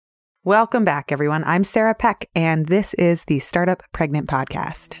Welcome back, everyone. I'm Sarah Peck, and this is the Startup Pregnant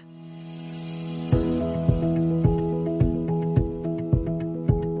Podcast.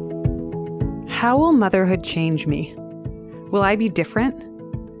 How will motherhood change me? Will I be different?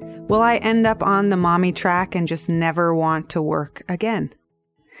 Will I end up on the mommy track and just never want to work again?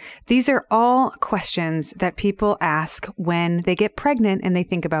 These are all questions that people ask when they get pregnant and they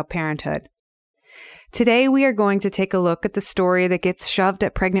think about parenthood. Today, we are going to take a look at the story that gets shoved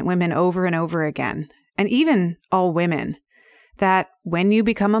at pregnant women over and over again, and even all women, that when you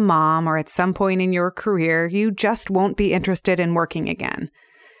become a mom or at some point in your career, you just won't be interested in working again.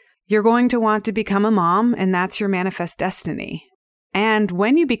 You're going to want to become a mom, and that's your manifest destiny. And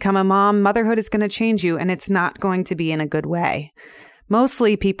when you become a mom, motherhood is going to change you, and it's not going to be in a good way.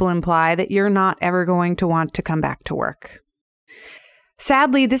 Mostly people imply that you're not ever going to want to come back to work.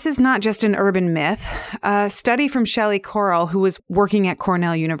 Sadly, this is not just an urban myth. A study from Shelley Correll, who was working at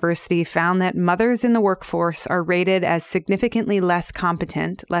Cornell University, found that mothers in the workforce are rated as significantly less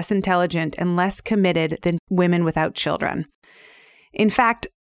competent, less intelligent, and less committed than women without children. In fact,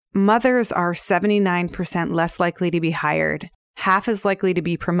 mothers are 79% less likely to be hired, half as likely to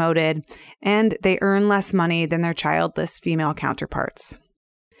be promoted, and they earn less money than their childless female counterparts.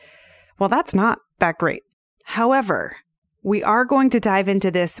 Well, that's not that great. However, we are going to dive into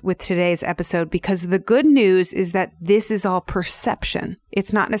this with today's episode because the good news is that this is all perception.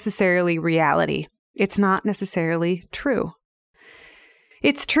 It's not necessarily reality. It's not necessarily true.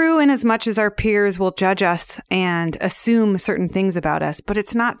 It's true in as much as our peers will judge us and assume certain things about us, but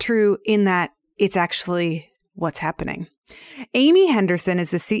it's not true in that it's actually what's happening. Amy Henderson is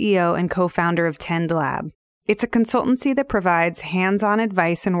the CEO and co-founder of Tend Lab. It's a consultancy that provides hands-on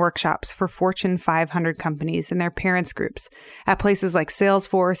advice and workshops for Fortune 500 companies and their parents groups at places like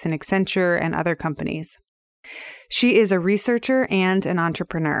Salesforce and Accenture and other companies. She is a researcher and an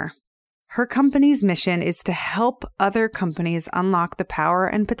entrepreneur. Her company's mission is to help other companies unlock the power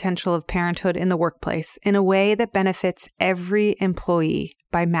and potential of parenthood in the workplace in a way that benefits every employee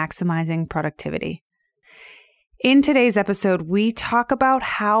by maximizing productivity. In today's episode, we talk about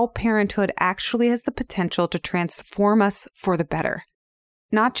how parenthood actually has the potential to transform us for the better,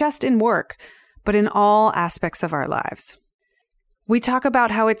 not just in work, but in all aspects of our lives. We talk about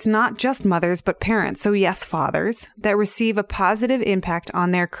how it's not just mothers, but parents, so yes, fathers, that receive a positive impact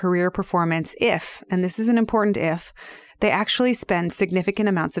on their career performance if, and this is an important if, they actually spend significant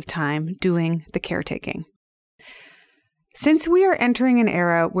amounts of time doing the caretaking. Since we are entering an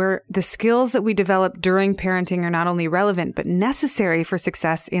era where the skills that we develop during parenting are not only relevant, but necessary for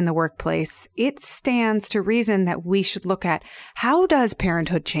success in the workplace, it stands to reason that we should look at how does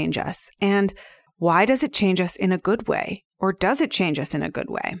parenthood change us? And why does it change us in a good way? Or does it change us in a good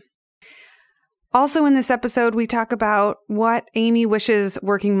way? Also in this episode, we talk about what Amy wishes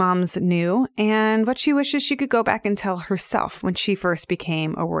working moms knew and what she wishes she could go back and tell herself when she first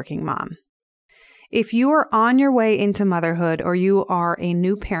became a working mom. If you are on your way into motherhood or you are a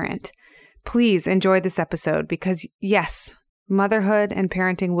new parent, please enjoy this episode because yes, motherhood and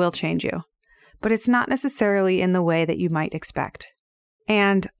parenting will change you, but it's not necessarily in the way that you might expect.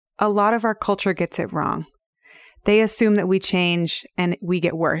 And a lot of our culture gets it wrong. They assume that we change and we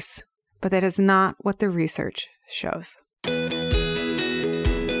get worse, but that is not what the research shows.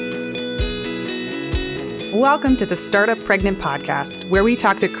 Welcome to the Startup Pregnant Podcast, where we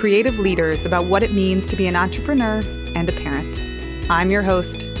talk to creative leaders about what it means to be an entrepreneur and a parent. I'm your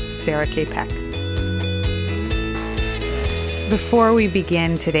host, Sarah K. Peck. Before we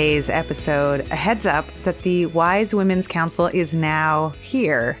begin today's episode, a heads up that the Wise Women's Council is now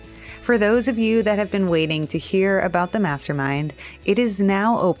here. For those of you that have been waiting to hear about the mastermind, it is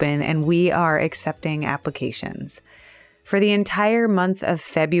now open and we are accepting applications. For the entire month of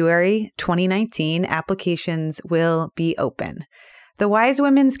February 2019, applications will be open. The Wise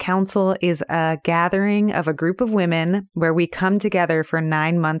Women's Council is a gathering of a group of women where we come together for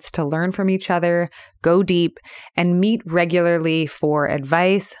 9 months to learn from each other, go deep, and meet regularly for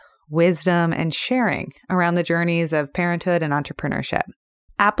advice, wisdom, and sharing around the journeys of parenthood and entrepreneurship.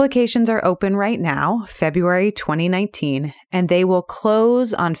 Applications are open right now, February 2019, and they will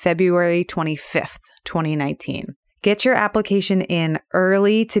close on February 25th, 2019. Get your application in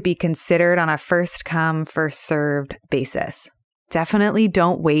early to be considered on a first-come, first-served basis. Definitely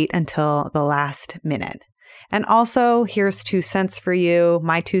don't wait until the last minute. And also, here's 2 cents for you,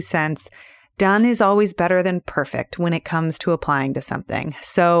 my 2 cents. Done is always better than perfect when it comes to applying to something.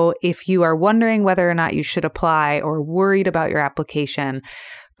 So if you are wondering whether or not you should apply or worried about your application,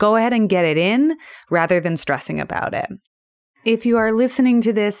 go ahead and get it in rather than stressing about it. If you are listening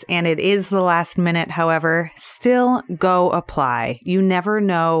to this and it is the last minute, however, still go apply. You never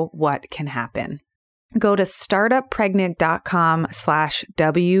know what can happen. Go to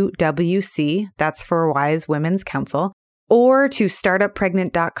startuppregnant.com/WWC. That's for Wise Women's Council. Or to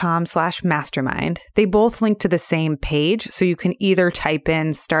startuppregnant.com/mastermind. They both link to the same page. So you can either type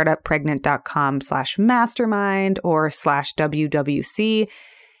in startuppregnant.com/mastermind or /WWC.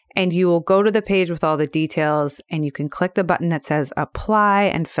 And you will go to the page with all the details, and you can click the button that says apply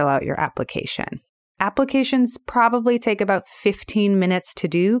and fill out your application. Applications probably take about 15 minutes to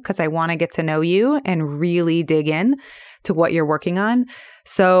do because I want to get to know you and really dig in to what you're working on.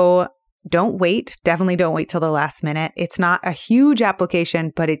 So don't wait. Definitely don't wait till the last minute. It's not a huge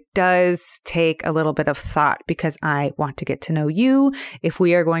application, but it does take a little bit of thought because I want to get to know you if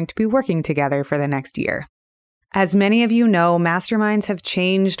we are going to be working together for the next year. As many of you know, masterminds have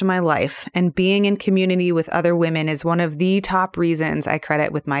changed my life, and being in community with other women is one of the top reasons I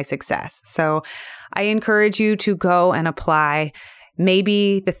credit with my success. So I encourage you to go and apply.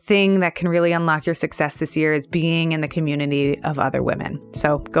 Maybe the thing that can really unlock your success this year is being in the community of other women.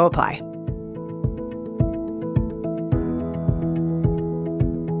 So go apply.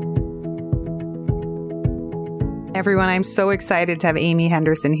 Everyone, I'm so excited to have Amy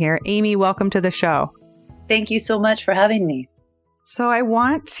Henderson here. Amy, welcome to the show. Thank you so much for having me. So I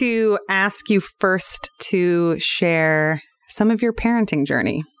want to ask you first to share some of your parenting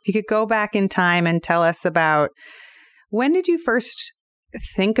journey. If you could go back in time and tell us about when did you first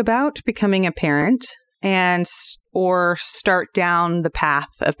think about becoming a parent or start down the path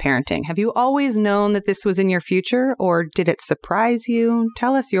of parenting? Have you always known that this was in your future, or did it surprise you?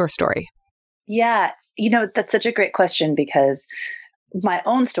 Tell us your story. Yeah, that's such a great question because my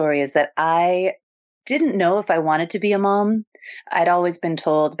own story is that I didn't know if I wanted to be a mom. I'd always been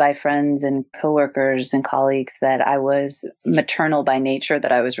told by friends and coworkers and colleagues that I was maternal by nature,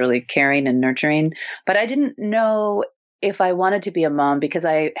 that I was really caring and nurturing. But I didn't know if I wanted to be a mom because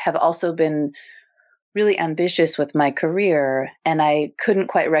I have also been really ambitious with my career, and I couldn't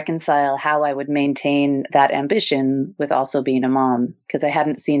quite reconcile how I would maintain that ambition with also being a mom because I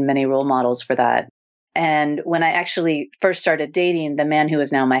hadn't seen many role models for that. And when I actually first started dating the man who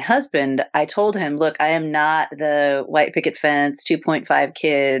is now my husband, I told him, look, I am not the white picket fence, 2.5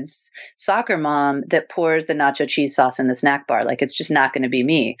 kids, soccer mom that pours the nacho cheese sauce in the snack bar. Like, it's just not going to be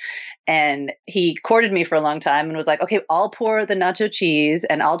me. And he courted me for a long time and was like, okay, I'll pour the nacho cheese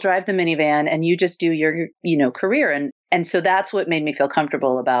and I'll drive the minivan and you just do your, career. And so that's what made me feel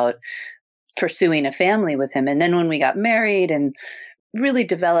comfortable about pursuing a family with him. And then when we got married and really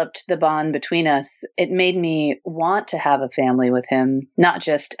developed the bond between us, it made me want to have a family with him, not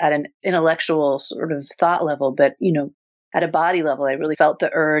just at an intellectual sort of thought level, but, at a body level. I really felt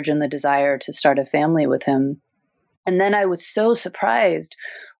the urge and the desire to start a family with him. And then I was so surprised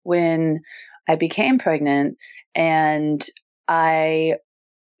when I became pregnant, and I,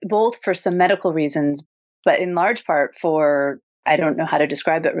 both for some medical reasons, but in large part I don't know how to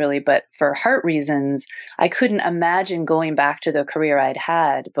describe it really, but for heart reasons, I couldn't imagine going back to the career I'd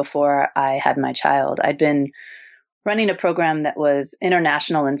had before I had my child. I'd been running a program that was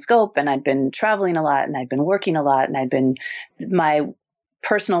international in scope, and I'd been traveling a lot, and I'd been working a lot, and my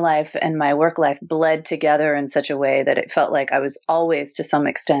personal life and my work life bled together in such a way that it felt like I was always to some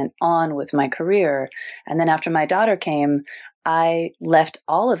extent on with my career. And then after my daughter came, I left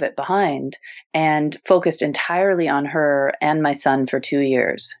all of it behind and focused entirely on her and my son for 2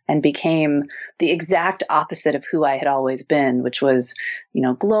 years and became the exact opposite of who I had always been, which was,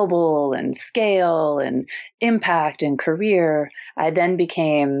 global and scale and impact and career. I then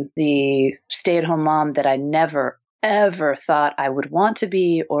became the stay-at-home mom that I never, ever thought I would want to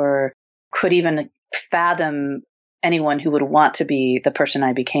be or could even fathom anyone who would want to be the person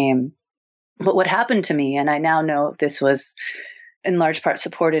I became. But what happened to me, and I now know this was in large part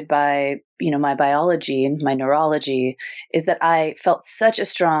supported by, my biology and my neurology, is that I felt such a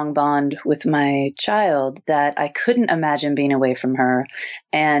strong bond with my child that I couldn't imagine being away from her.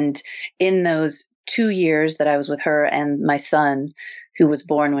 And in those 2 years that I was with her and my son, who was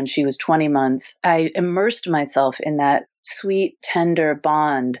born when she was 20 months, I immersed myself in that sweet, tender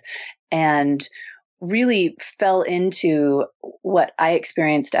bond and really fell into what I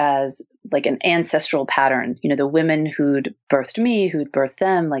experienced as like an ancestral pattern. The women who'd birthed me, who'd birthed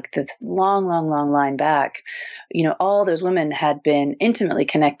them, like this long, long, long line back, all those women had been intimately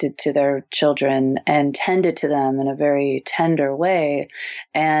connected to their children and tended to them in a very tender way.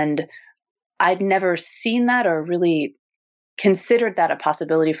 And I'd never seen that or really considered that a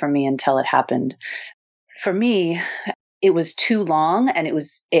possibility for me until it happened. For me, it was too long, and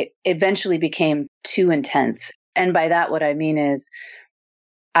it eventually became too intense. And by that, what I mean is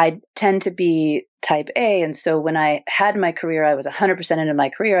I tend to be type A. And so when I had my career, I was 100% into my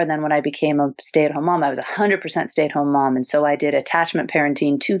career. And then when I became a stay-at-home mom, I was 100% stay-at-home mom. And so I did attachment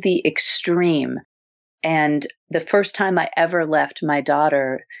parenting to the extreme. And the first time I ever left my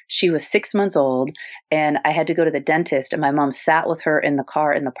daughter, she was 6 months old, and I had to go to the dentist, and my mom sat with her in the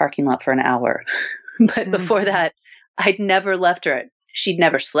car in the parking lot for an hour. But before that, I'd never left her. She'd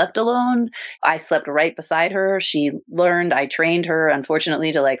never slept alone. I slept right beside her. I trained her,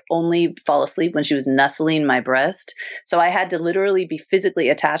 unfortunately, to only fall asleep when she was nestling my breast. So I had to literally be physically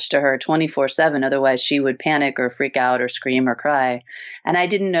attached to her 24/7. Otherwise she would panic or freak out or scream or cry. And I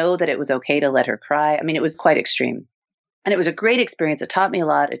didn't know that it was okay to let her cry. I mean, it was quite extreme. And it was a great experience. It taught me a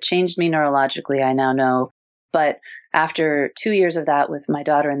lot. It changed me neurologically, I now know. But after 2 years of that with my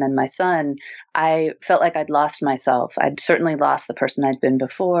daughter and then my son, I felt like I'd lost myself. I'd certainly lost the person I'd been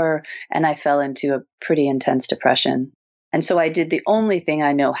before, and I fell into a pretty intense depression. And so I did the only thing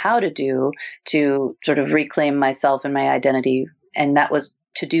I know how to do to sort of reclaim myself and my identity, and that was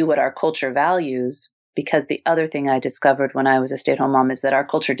to do what our culture values. Because the other thing I discovered when I was a stay-at-home mom is that our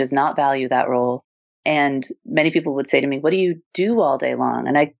culture does not value that role. And many people would say to me, "What do you do all day long?"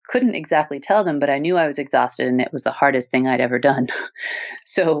 And I couldn't exactly tell them, but I knew I was exhausted and it was the hardest thing I'd ever done.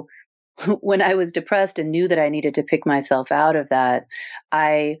 So when I was depressed and knew that I needed to pick myself out of that,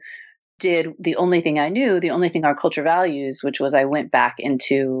 I did the only thing I knew, the only thing our culture values, which was I went back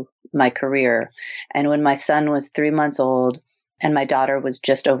into my career. And when my son was 3 months old and my daughter was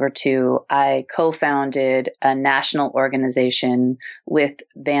just over 2, I co-founded a national organization with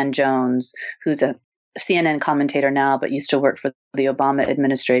Van Jones, who's a CNN commentator now, but used to work for the Obama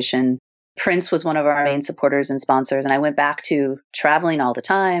administration. Prince was one of our main supporters and sponsors. And I went back to traveling all the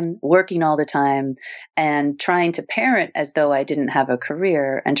time, working all the time, and trying to parent as though I didn't have a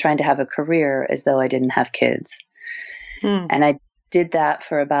career and trying to have a career as though I didn't have kids. And I did that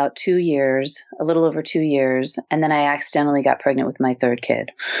for about 2 years, a little over 2 years. And then I accidentally got pregnant with my third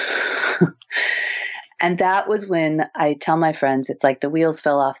kid. And that was when I tell my friends, it's like the wheels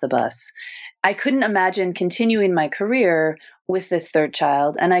fell off the bus. I couldn't imagine continuing my career with this third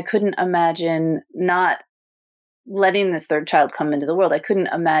child, and I couldn't imagine not letting this third child come into the world. I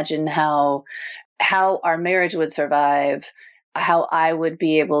couldn't imagine how our marriage would survive, how I would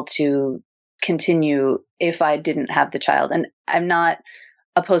be able to continue if I didn't have the child. And I'm not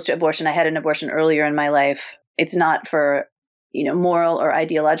opposed to abortion. I had an abortion earlier in my life. It's not for moral or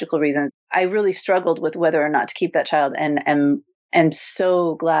ideological reasons. I really struggled with whether or not to keep that child, and am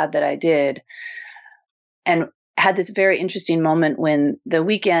so glad that I did. And had this very interesting moment when the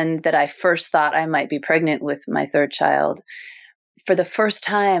weekend that I first thought I might be pregnant with my third child, for the first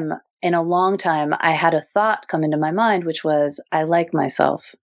time in a long time, I had a thought come into my mind, which was, I like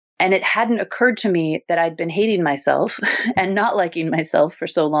myself. And it hadn't occurred to me that I'd been hating myself and not liking myself for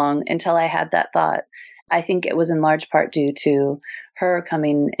so long until I had that thought. I think it was in large part due to her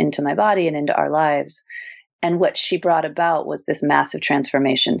coming into my body and into our lives. And what she brought about was this massive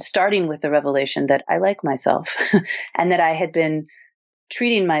transformation, starting with the revelation that I like myself and that I had been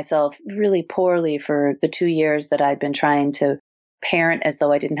treating myself really poorly for the 2 years that I'd been trying to parent as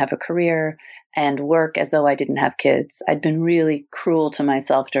though I didn't have a career and work as though I didn't have kids. I'd been really cruel to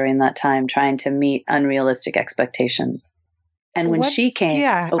myself during that time, trying to meet unrealistic expectations. And when she came,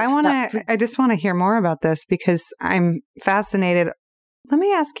 I just want to hear more about this because I'm fascinated. Let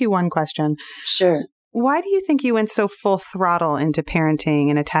me ask you one question. Sure. Why do you think you went so full throttle into parenting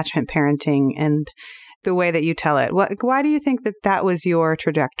and attachment parenting and the way that you tell it? Why do you think that was your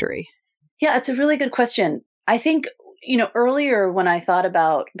trajectory? Yeah, it's a really good question. I think, earlier when I thought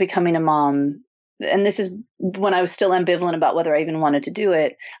about becoming a mom, and this is when I was still ambivalent about whether I even wanted to do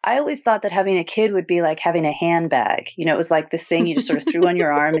it, I always thought that having a kid would be like having a handbag. It was like this thing you just sort of threw on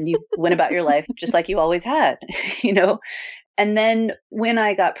your arm and you went about your life just like you always had, And then when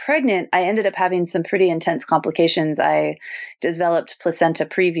I got pregnant, I ended up having some pretty intense complications. I developed placenta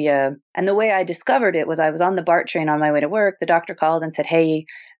previa. And the way I discovered it was I was on the BART train on my way to work. The doctor called and said, "Hey,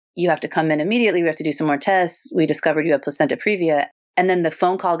 you have to come in immediately. We have to do some more tests. We discovered you have placenta previa." And then the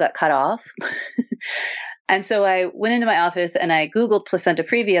phone call got cut off. And so I went into my office and I Googled placenta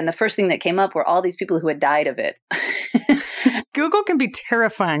previa. And the first thing that came up were all these people who had died of it. Google can be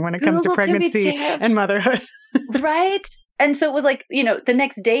terrifying when it comes to pregnancy and motherhood. Right? And so it was like, the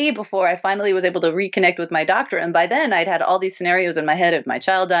next day before I finally was able to reconnect with my doctor. And by then I'd had all these scenarios in my head of my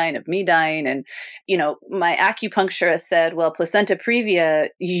child dying, of me dying. And, my acupuncturist said, well, placenta previa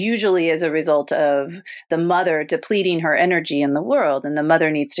usually is a result of the mother depleting her energy in the world. And the mother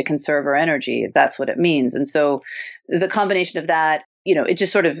needs to conserve her energy. That's what it means. And so the combination of that, it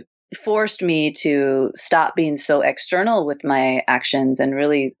just sort of forced me to stop being so external with my actions and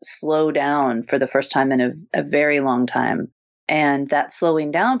really slow down for the first time in a very long time. And that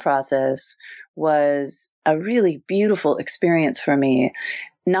slowing down process was a really beautiful experience for me.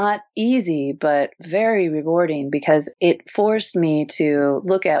 Not easy, but very rewarding because it forced me to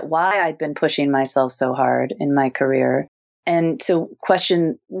look at why I'd been pushing myself so hard in my career and to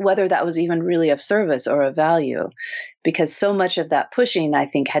question whether that was even really of service or of value. Because so much of that pushing, I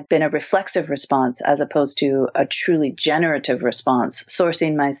think, had been a reflexive response as opposed to a truly generative response,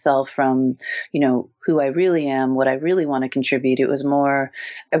 sourcing myself from, who I really am, what I really want to contribute. It was more,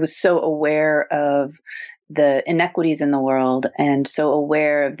 I was so aware of the inequities in the world and so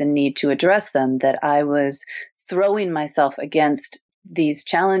aware of the need to address them that I was throwing myself against these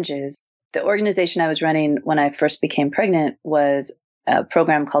challenges. The organization I was running when I first became pregnant was a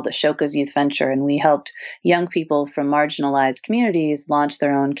program called Ashoka's Youth Venture, and we helped young people from marginalized communities launch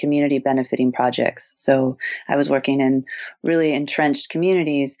their own community benefiting projects. So I was working in really entrenched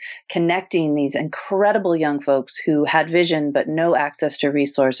communities, connecting these incredible young folks who had vision but no access to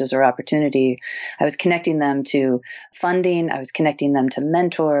resources or opportunity. I was connecting them to funding, I was connecting them to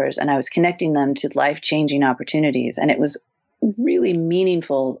mentors, and I was connecting them to life-changing opportunities. And it was really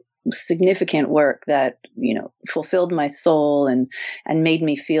meaningful, significant work that, fulfilled my soul and made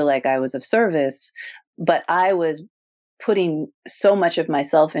me feel like I was of service. But I was putting so much of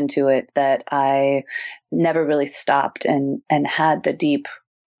myself into it that I never really stopped and had the deep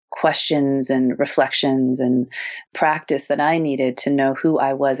questions and reflections and practice that I needed to know who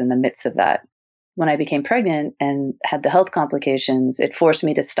I was in the midst of that. When I became pregnant and had the health complications, it forced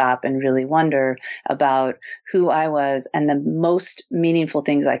me to stop and really wonder about who I was and the most meaningful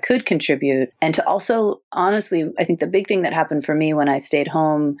things I could contribute. And to also, honestly, I think the big thing that happened for me when I stayed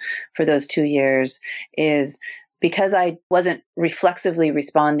home for those 2 years is because I wasn't reflexively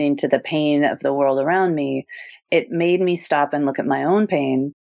responding to the pain of the world around me, it made me stop and look at my own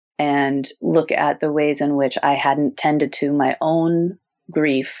pain and look at the ways in which I hadn't tended to my own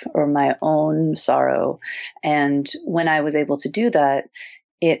grief or my own sorrow. And when I was able to do that,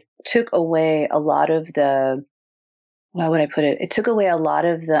 it took away a lot of the, how would I put it? It took away a lot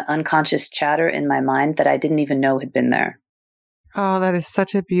of the unconscious chatter in my mind that I didn't even know had been there. Oh, that is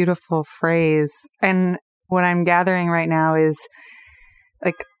such a beautiful phrase. And what I'm gathering right now is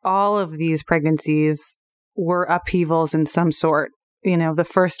like all of these pregnancies were upheavals in some sort. The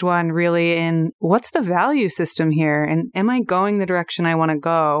first one really in what's the value system here? And am I going the direction I want to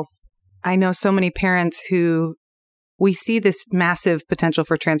go? I know so many parents who we see this massive potential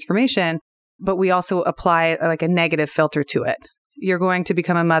for transformation, but we also apply like a negative filter to it. You're going to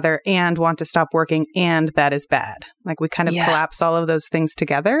become a mother and want to stop working, and that is bad. Like we kind of collapse all of those things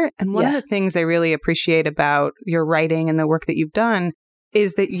together. And one of the things I really appreciate about your writing and the work that you've done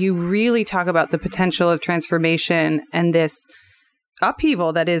is that you really talk about the potential of transformation and this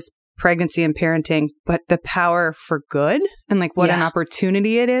upheaval that is pregnancy and parenting, but the power for good and like what an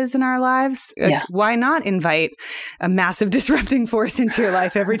opportunity it is in our lives. Like, why not invite a massive disrupting force into your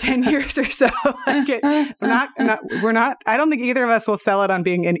life every 10 years or so? We're not, I don't think either of us will sell it on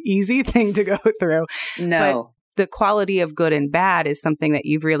being an easy thing to go through. No. But the quality of good and bad is something that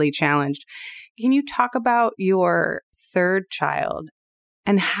you've really challenged. Can you talk about your third child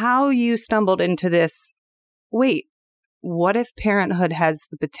and how you stumbled into this? Wait, what if parenthood has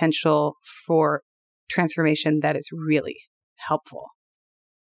the potential for transformation that is really helpful?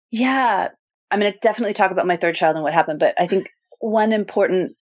 Yeah. I'm going to definitely talk about my third child and what happened. But I think one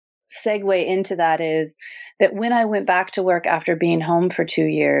important segue into that is that when I went back to work after being home for 2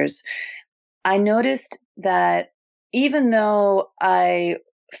 years, I noticed that even though I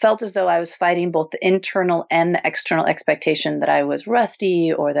felt as though I was fighting both the internal and the external expectation that I was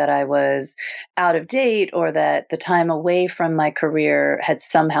rusty or that I was out of date or that the time away from my career had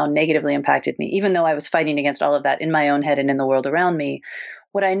somehow negatively impacted me, even though I was fighting against all of that in my own head and in the world around me.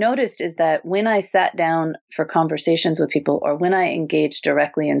 What I noticed is that when I sat down for conversations with people or when I engaged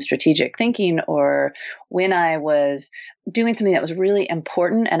directly in strategic thinking or when I was doing something that was really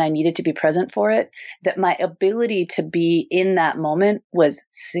important and I needed to be present for it, that my ability to be in that moment was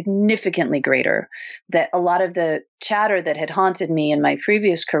significantly greater. That a lot of the chatter that had haunted me in my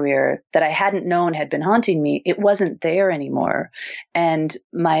previous career that I hadn't known had been haunting me, it wasn't there anymore. And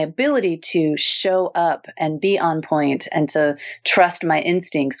my ability to show up and be on point and to trust my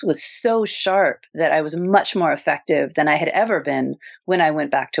instincts was so sharp that I was much more effective than I had ever been when I went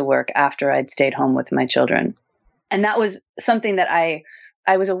back to work after I'd stayed home with my children. And that was something that I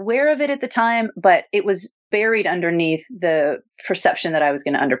was aware of it at the time, but it was buried underneath the perception that I was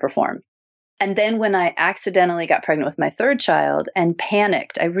going to underperform. And then when I accidentally got pregnant with my third child and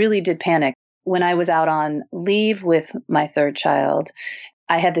panicked, I really did panic. When I was out on leave with my third child,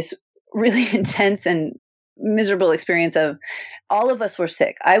 I had this really intense and miserable experience of all of us were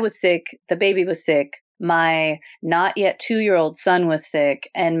sick. I was sick. The baby was sick. My not yet 2-year-old son was sick,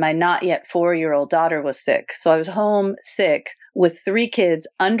 and my not yet 4-year-old daughter was sick. So I was home sick with 3 kids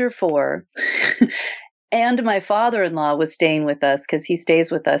under 4. And my father-in-law was staying with us because he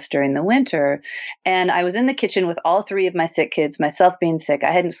stays with us during the winter. And I was in the kitchen with all 3 of my sick kids, myself being sick.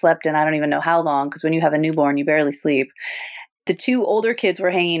 I hadn't slept in I don't even know how long, because when you have a newborn, you barely sleep. The 2 older kids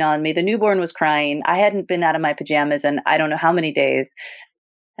were hanging on me. The newborn was crying. I hadn't been out of my pajamas in I don't know how many days.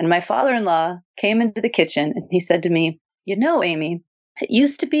 And my father-in-law came into the kitchen and he said to me, "You know, Amy, it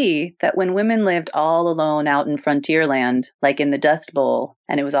used to be that when women lived all alone out in frontier land, like in the Dust Bowl,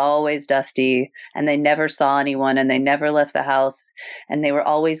 and it was always dusty, and they never saw anyone, and they never left the house, and they were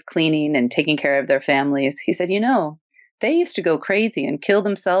always cleaning and taking care of their families." He said, "You know, they used to go crazy and kill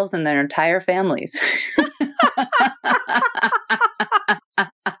themselves and their entire families."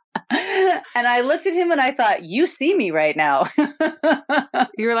 And I looked at him and I thought, you see me right now.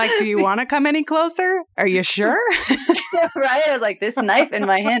 You were like, do you want to come any closer? Are you sure? Right? I was like, this knife in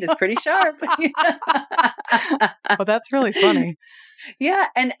my hand is pretty sharp. Oh, that's really funny. Yeah.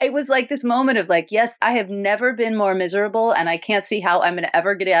 And it was like this moment of like, yes, I have never been more miserable and I can't see how I'm going to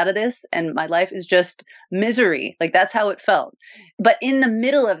ever get out of this. And my life is just misery. Like that's how it felt. But in the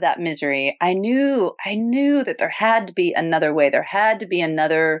middle of that misery, I knew that there had to be another way. There had to be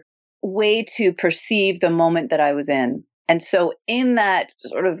another way to perceive the moment that I was in. And so in that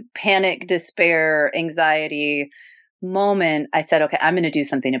sort of panic, despair, anxiety moment, I said, okay, I'm going to do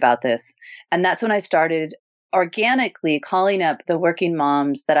something about this. And that's when I started organically calling up the working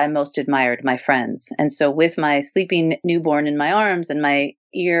moms that I most admired, my friends. And so with my sleeping newborn in my arms and my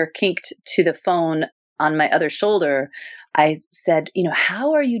ear kinked to the phone on my other shoulder, I said,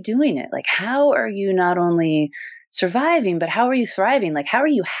 how are you doing it? Like, how are you not only surviving, but how are you thriving? Like, how are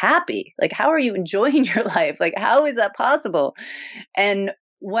you happy? Like, how are you enjoying your life? Like, how is that possible? And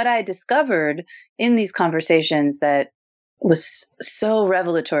what I discovered in these conversations that was so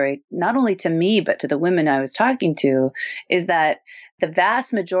revelatory, not only to me, but to the women I was talking to, is that the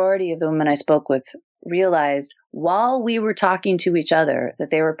vast majority of the women I spoke with realized while we were talking to each other that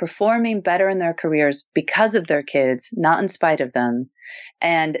they were performing better in their careers because of their kids, not in spite of them,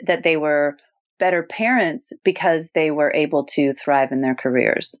 and that they were better parents because they were able to thrive in their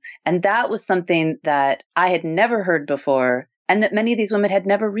careers. And that was something that I had never heard before and that many of these women had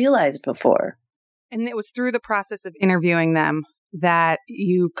never realized before. And it was through the process of interviewing them that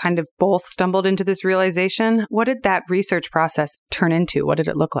you kind of both stumbled into this realization. What did that research process turn into? What did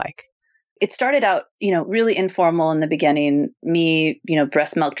it look like? It started out, really informal in the beginning, me,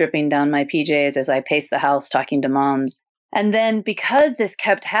 breast milk dripping down my PJs as I paced the house talking to moms. And then because this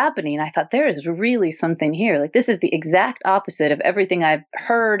kept happening, I thought there is really something here. Like this is the exact opposite of everything I've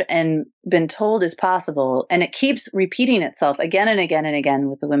heard and been told is possible. And it keeps repeating itself again and again and again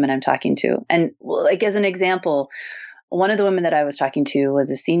with the women I'm talking to. And like as an example, one of the women that I was talking to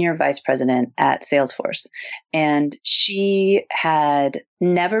was a senior vice president at Salesforce. And she had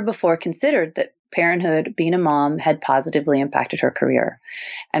never before considered that parenthood, being a mom, had positively impacted her career.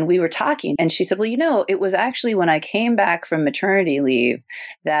 And we were talking and she said, well, it was actually when I came back from maternity leave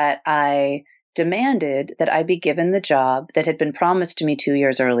that I demanded that I be given the job that had been promised to me 2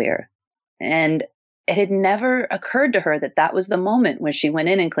 years earlier. And it had never occurred to her that that was the moment when she went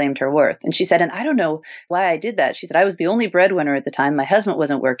in and claimed her worth. And she said, and I don't know why I did that. She said, I was the only breadwinner at the time. My husband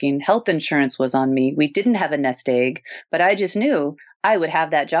wasn't working. Health insurance was on me. We didn't have a nest egg, but I just knew I would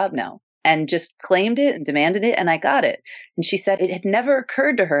have that job now. And just claimed it and demanded it, and I got it. And she said it had never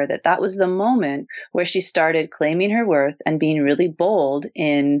occurred to her that that was the moment where she started claiming her worth and being really bold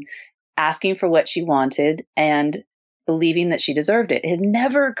in asking for what she wanted and believing that she deserved it. It had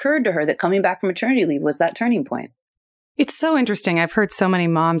never occurred to her that coming back from maternity leave was that turning point. It's so interesting. I've heard so many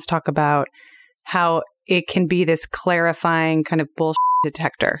moms talk about how it can be this clarifying kind of bullshit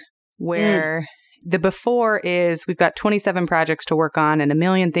detector where the before is we've got 27 projects to work on and a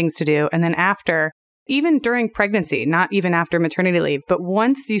million things to do. And then after, even during pregnancy, not even after maternity leave, but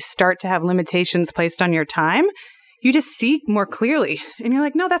once you start to have limitations placed on your time, you just see more clearly. And you're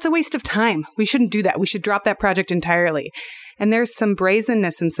like, no, that's a waste of time. We shouldn't do that. We should drop that project entirely. And there's some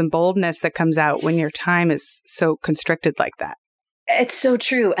brazenness and some boldness that comes out when your time is so constricted like that. It's so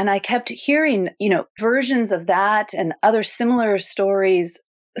true. And I kept hearing, versions of that and other similar stories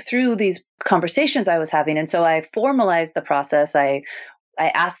through these conversations I was having. And so I formalized the process. I I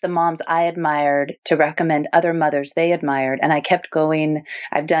asked the moms I admired to recommend other mothers they admired. And I kept going.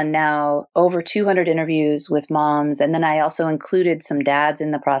 I've done now over 200 interviews with moms. And then I also included some dads in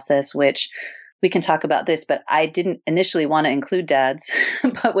the process, which we can talk about this, but I didn't initially want to include dads,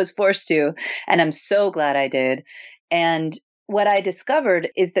 but was forced to. And I'm so glad I did. And what I discovered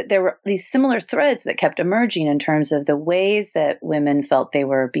is that there were these similar threads that kept emerging in terms of the ways that women felt they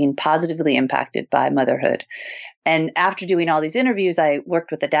were being positively impacted by motherhood. And after doing all these interviews, I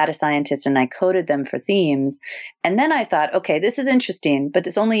worked with a data scientist and I coded them for themes. And then I thought, okay, this is interesting, but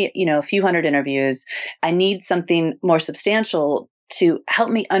it's only, a few hundred interviews. I need something more substantial to help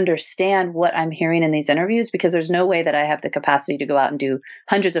me understand what I'm hearing in these interviews, because there's no way that I have the capacity to go out and do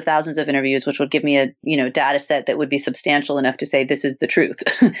hundreds of thousands of interviews, which would give me a, data set that would be substantial enough to say this is the truth.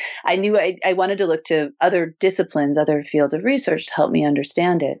 I knew I wanted to look to other disciplines, other fields of research to help me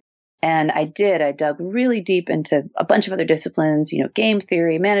understand it. And I did. I dug really deep into a bunch of other disciplines, game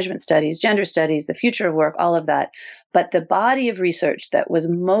theory, management studies, gender studies, the future of work, all of that. But the body of research that was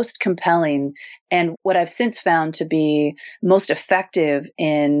most compelling and what I've since found to be most effective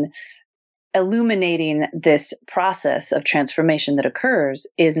in illuminating this process of transformation that occurs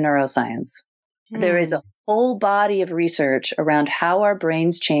is neuroscience. There is a whole body of research around how our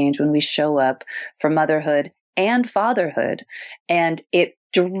brains change when we show up for motherhood and fatherhood. And it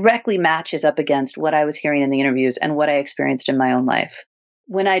directly matches up against what I was hearing in the interviews and what I experienced in my own life.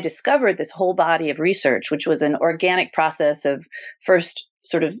 When I discovered this whole body of research, which was an organic process of first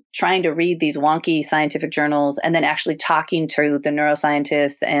sort of trying to read these wonky scientific journals and then actually talking to the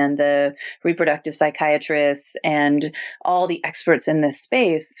neuroscientists and the reproductive psychiatrists and all the experts in this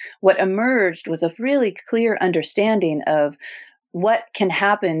space, what emerged was a really clear understanding of what can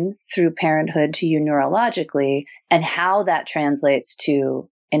happen through parenthood to you neurologically and how that translates to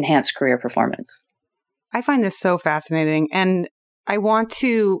enhanced career performance. I find this so fascinating. And I want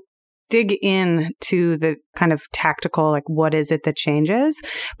to dig in to the kind of tactical, like, what is it that changes?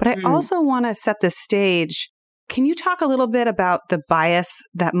 But I also want to set the stage. Can you talk a little bit about the bias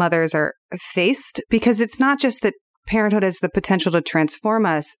that mothers are faced? Because it's not just that parenthood has the potential to transform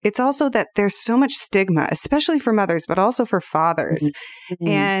us. It's also that there's so much stigma, especially for mothers, but also for fathers.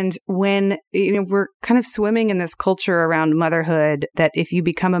 And when, we're kind of swimming in this culture around motherhood, that if you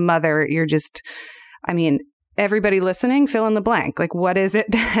become a mother, you're just, everybody listening, fill in the blank. Like, what is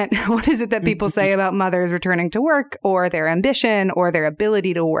it that people say about mothers returning to work, or their ambition, or their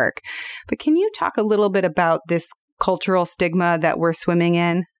ability to work? But can you talk a little bit about this cultural stigma that we're swimming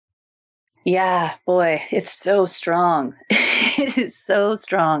in? Yeah, boy, it's so strong. It is so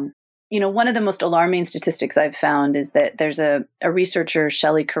strong. One of the most alarming statistics I've found is that there's a researcher,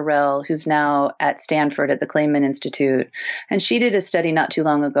 Shelley Carell, who's now at Stanford at the Clayman Institute. And she did a study not too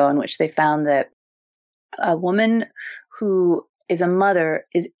long ago in which they found that a woman who is a mother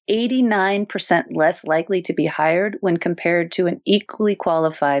is 89% less likely to be hired when compared to an equally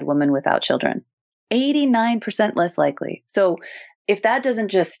qualified woman without children. 89% less likely. So if that doesn't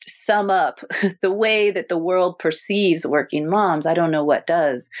just sum up the way that the world perceives working moms, I don't know what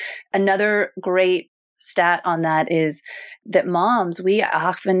does. Another great stat on that is that moms, we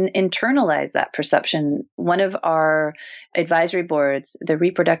often internalize that perception. One of our advisory boards, the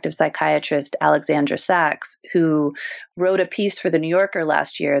reproductive psychiatrist Alexandra Sachs, who wrote a piece for the New Yorker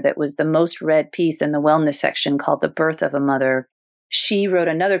last year that was the most read piece in the wellness section called The Birth of a Mother. She wrote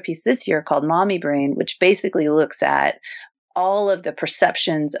another piece this year called Mommy Brain, which basically looks at all of the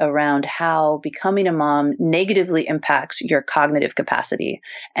perceptions around how becoming a mom negatively impacts your cognitive capacity.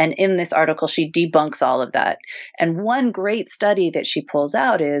 And in this article, she debunks all of that. And one great study that she pulls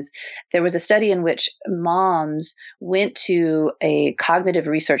out is there was a study in which moms went to a cognitive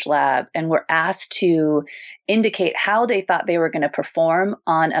research lab and were asked to indicate how they thought they were going to perform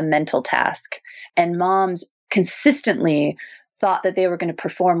on a mental task. And moms consistently thought that they were going to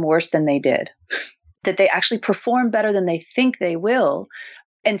perform worse than they did. That they actually perform better than they think they will.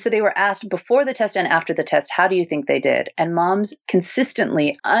 And so they were asked before the test and after the test, how do you think they did? And moms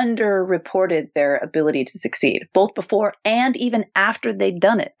consistently underreported their ability to succeed, both before and even after they'd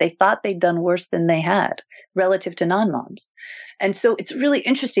done it. They thought they'd done worse than they had relative to non-moms. And so it's really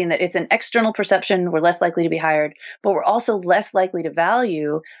interesting that it's an external perception. We're less likely to be hired, but we're also less likely to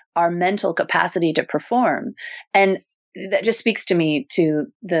value our mental capacity to perform. And that just speaks to me to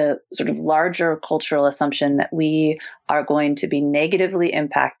the sort of larger cultural assumption that we are going to be negatively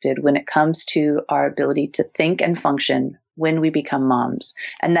impacted when it comes to our ability to think and function when we become moms.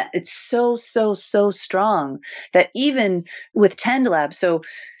 And that it's so, so, so strong that even with Tend Lab, so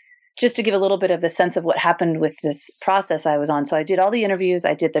just to give a little bit of the sense of what happened with this process I was on. So I did all the interviews,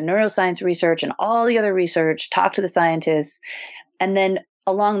 I did the neuroscience research and all the other research, talked to the scientists. And then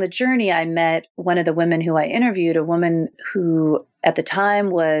along the journey, I met one of the women who I interviewed, a woman who at the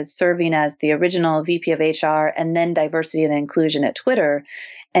time was serving as the original VP of HR and then diversity and inclusion at Twitter.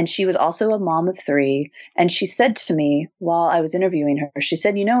 And she was also a mom of 3. And she said to me while I was interviewing her, she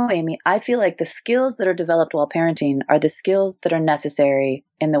said, Amy, I feel like the skills that are developed while parenting are the skills that are necessary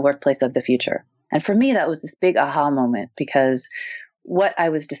in the workplace of the future. And for me, that was this big aha moment, because what I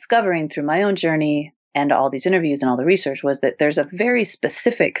was discovering through my own journey and all these interviews and all the research was that there's a very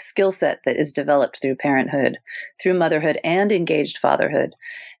specific skill set that is developed through parenthood, through motherhood and engaged fatherhood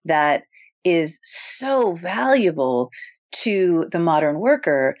that is so valuable to the modern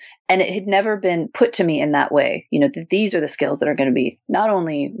worker. And it had never been put to me in that way. That these are the skills that are going to be not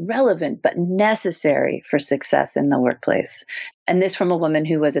only relevant, but necessary for success in the workplace. And this from a woman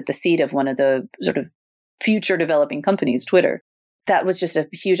who was at the seat of one of the sort of future developing companies, Twitter. That was just a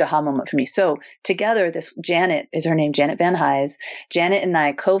huge aha moment for me. So together, this Janet is her name, Janet Van Hise. Janet and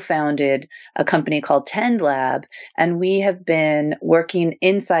I co-founded a company called Tend Lab, and we have been working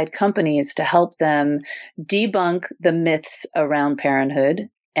inside companies to help them debunk the myths around parenthood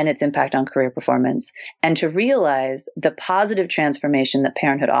and its impact on career performance, and to realize the positive transformation that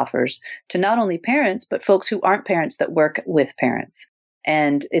parenthood offers to not only parents, but folks who aren't parents that work with parents.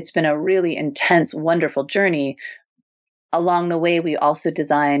 And it's been a really intense, wonderful journey. Along the way, we also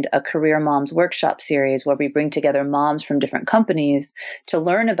designed a Career Moms workshop series where we bring together moms from different companies to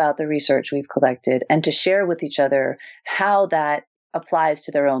learn about the research we've collected and to share with each other how that applies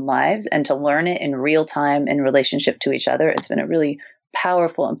to their own lives and to learn it in real time in relationship to each other. It's been a really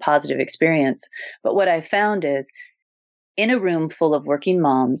powerful and positive experience. But what I found is, in a room full of working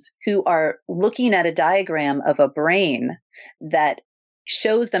moms who are looking at a diagram of a brain that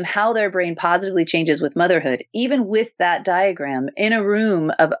shows them how their brain positively changes with motherhood, even with that diagram in a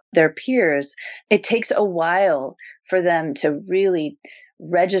room of their peers, it takes a while for them to really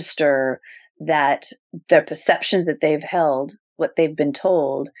register that their perceptions that they've held, what they've been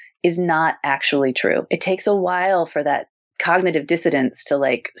told, is not actually true. It takes a while for that cognitive dissonance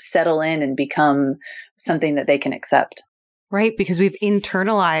to settle in and become something that they can accept. Right, because we've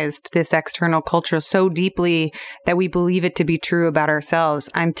internalized this external culture so deeply that we believe it to be true about ourselves.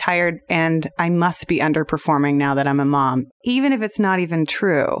 I'm tired and I must be underperforming now that I'm a mom. Even if it's not even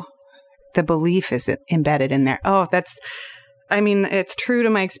true, the belief is embedded in there. Oh, it's true to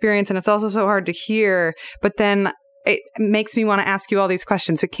my experience, and it's also so hard to hear. But then it makes me want to ask you all these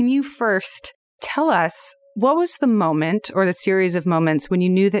questions. So can you first tell us, what was the moment or the series of moments when you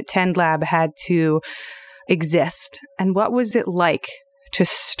knew that Tend Lab had to exist, and what was it like to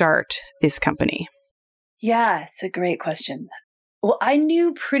start this company? Yeah, it's a great question. Well, I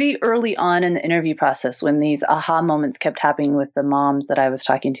knew pretty early on in the interview process when these aha moments kept happening with the moms that I was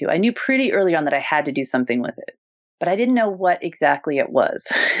talking to. I knew pretty early on that I had to do something with it, but I didn't know what exactly it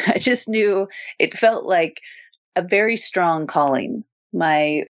was. I just knew it felt like a very strong calling.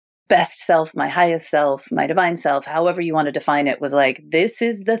 My best self, my highest self, my divine self, however you want to define it, was like, this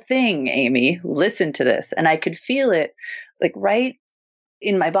is the thing, Amy, listen to this. And I could feel it right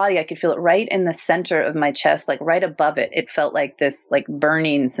in my body. I could feel it right in the center of my chest, right above it. It felt like this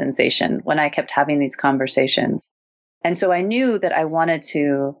burning sensation when I kept having these conversations. And so I knew that I wanted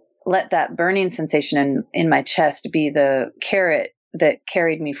to let that burning sensation in my chest be the carrot that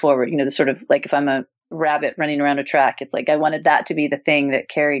carried me forward. The sort of if I'm a rabbit running around a track, it's I wanted that to be the thing that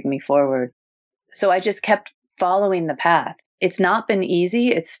carried me forward. So I just kept following the path. It's not been easy.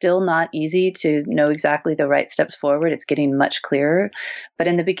 It's still not easy to know exactly the right steps forward. It's getting much clearer. But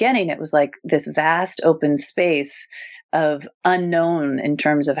in the beginning, it was this vast open space of unknown in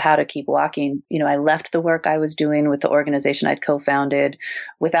terms of how to keep walking. I left the work I was doing with the organization I'd co-founded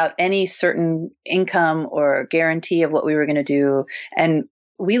without any certain income or guarantee of what we were going to do. And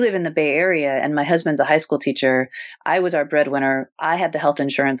we live in the Bay Area, and my husband's a high school teacher. I was our breadwinner. I had the health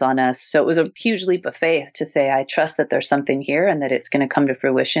insurance on us. So it was a huge leap of faith to say, I trust that there's something here and that it's going to come to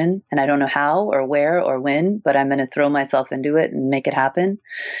fruition. And I don't know how or where or when, but I'm going to throw myself into it and make it happen.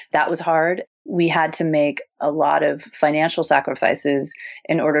 That was hard. We had to make a lot of financial sacrifices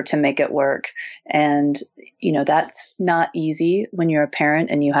in order to make it work. And, that's not easy when you're a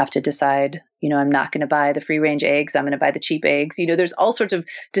parent and you have to decide, I'm not going to buy the free range eggs. I'm going to buy the cheap eggs. There's all sorts of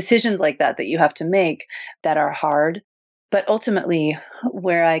decisions like that you have to make that are hard. But ultimately,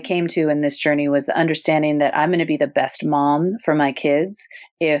 where I came to in this journey was the understanding that I'm going to be the best mom for my kids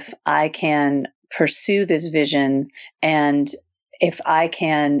if I can pursue this vision and if I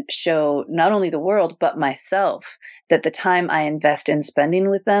can show not only the world, but myself, that the time I invest in spending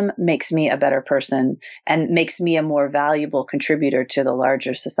with them makes me a better person and makes me a more valuable contributor to the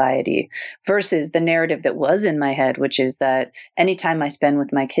larger society, versus the narrative that was in my head, which is that any time I spend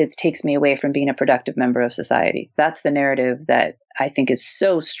with my kids takes me away from being a productive member of society. That's the narrative that I think is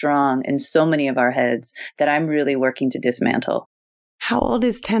so strong in so many of our heads that I'm really working to dismantle. How old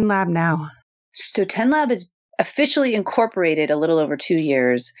is 10 Lab now? So 10 Lab is officially incorporated a little over 2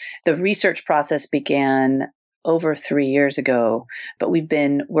 years. The research process began over 3 years ago, but we've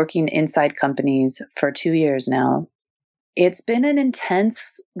been working inside companies for 2 years now. It's been an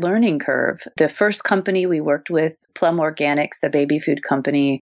intense learning curve. The first company we worked with, Plum Organics, the baby food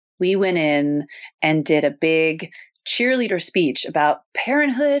company, we went in and did a big cheerleader speech about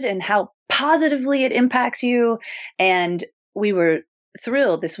parenthood and how positively it impacts you. And we were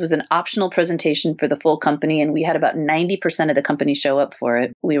thrilled. This was an optional presentation for the full company, and we had about 90% of the company show up for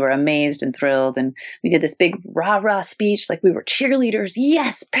it. We were amazed and thrilled, and we did this big rah-rah speech like we were cheerleaders.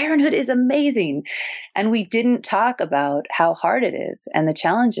 Yes, parenthood is amazing. And we didn't talk about how hard it is and the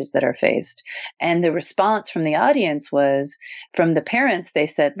challenges that are faced. And the response from the audience was, from the parents, they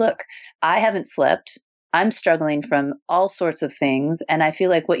said, look, I haven't slept. I'm struggling from all sorts of things, and I feel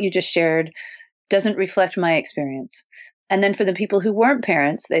like what you just shared doesn't reflect my experience. And then for the people who weren't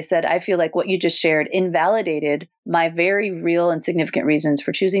parents, they said, I feel like what you just shared invalidated my very real and significant reasons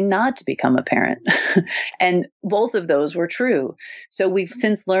for choosing not to become a parent. And both of those were true. So we've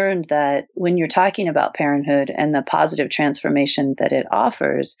since learned that when you're talking about parenthood and the positive transformation that it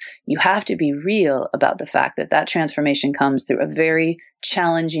offers, you have to be real about the fact that that transformation comes through a very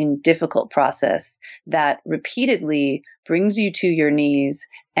challenging, difficult process that repeatedly brings you to your knees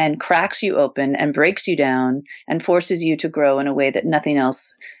and cracks you open and breaks you down and forces you to grow in a way that nothing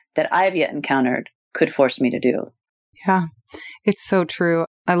else that I've yet encountered could force me to do. Yeah, it's so true.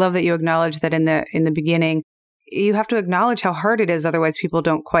 I love that you acknowledge that in the beginning. You have to acknowledge how hard it is. Otherwise, people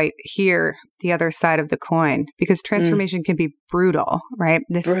don't quite hear the other side of the coin, because transformation can be brutal, right?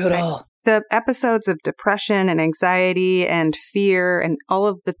 Brutal. The episodes of depression and anxiety and fear and all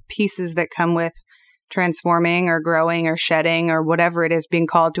of the pieces that come with transforming or growing or shedding or whatever it is, being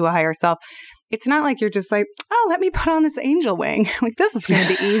called to a higher self. It's not like you're just like, oh, let me put on this angel wing. Like, this is going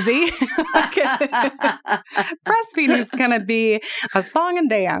to be easy. Breastfeeding is going to be a song and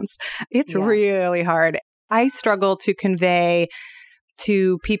dance. It's really hard. I struggle to convey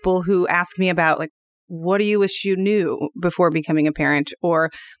to people who ask me about, like, what do you wish you knew before becoming a parent?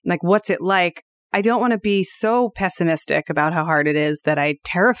 Or like, what's it like? I don't want to be so pessimistic about how hard it is that I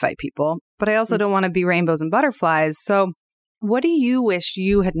terrify people, but I also don't want to be rainbows and butterflies. So what do you wish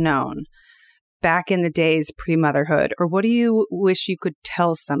you had known back in the days pre-motherhood? Or what do you wish you could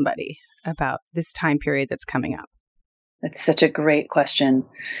tell somebody about this time period that's coming up? That's such a great question.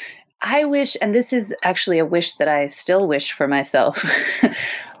 I wish, and this is actually a wish that I still wish for myself,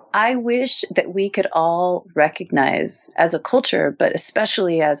 I wish that we could all recognize as a culture, but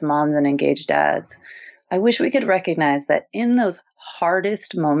especially as moms and engaged dads, I wish we could recognize that in those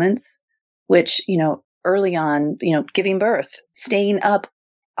hardest moments, which, early on, giving birth, staying up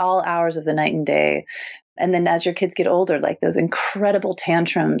all hours of the night and day, and then as your kids get older, like those incredible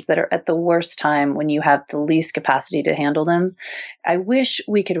tantrums that are at the worst time when you have the least capacity to handle them. I wish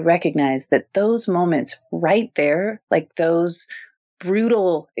we could recognize that those moments right there, like those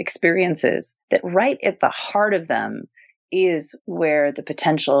brutal experiences, that right at the heart of them is where the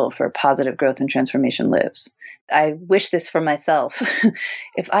potential for positive growth and transformation lives. I wish this for myself.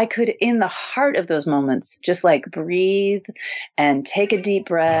 If I could, in the heart of those moments, just like breathe and take a deep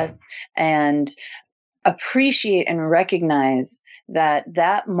breath and appreciate and recognize that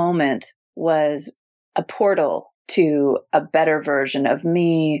that moment was a portal to a better version of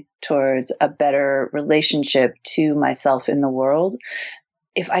me, towards a better relationship to myself in the world.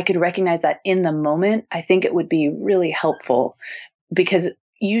 If I could recognize that in the moment, I think it would be really helpful, because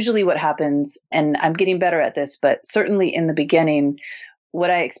usually what happens, and I'm getting better at this, but certainly in the beginning, what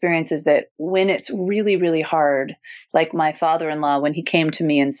I experience is that when it's really, really hard, like my father-in-law, when he came to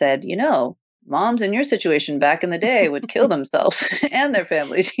me and said, moms in your situation back in the day would kill themselves and their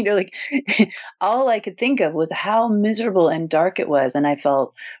families, all I could think of was how miserable and dark it was. And I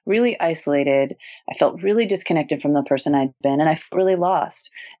felt really isolated. I felt really disconnected from the person I'd been, and I felt really lost.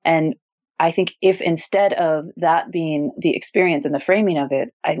 And I think if instead of that being the experience and the framing of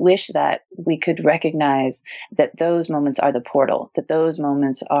it, I wish that we could recognize that those moments are the portal, that those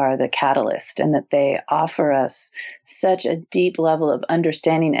moments are the catalyst, and that they offer us such a deep level of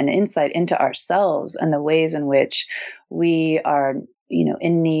understanding and insight into ourselves and the ways in which we are,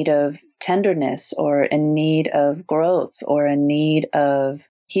 in need of tenderness or in need of growth or in need of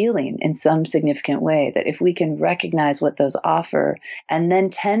healing in some significant way, that if we can recognize what those offer and then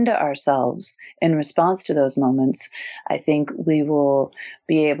tend to ourselves in response to those moments, I think we will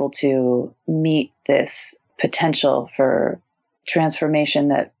be able to meet this potential for transformation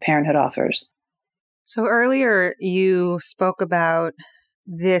that parenthood offers. So earlier you spoke about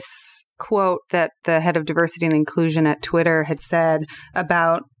this quote that the head of diversity and inclusion at Twitter had said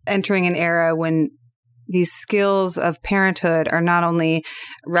about entering an era when these skills of parenthood are not only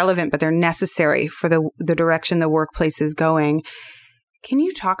relevant, but they're necessary for the direction the workplace is going. Can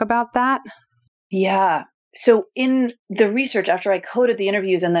you talk about that? Yeah. So in the research, after I coded the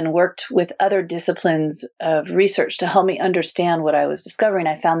interviews and then worked with other disciplines of research to help me understand what I was discovering,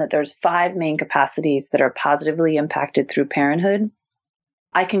 I found that there's 5 main capacities that are positively impacted through parenthood.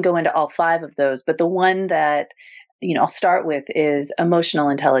 I can go into all 5 of those, but the one that I'll start with is emotional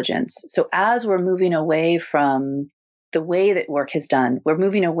intelligence. So as we're moving away from the way that work is done, we're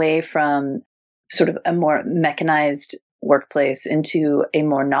moving away from sort of a more mechanized workplace into a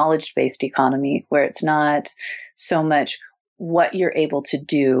more knowledge-based economy where it's not so much what you're able to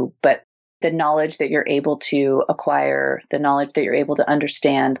do, but the knowledge that you're able to acquire, the knowledge that you're able to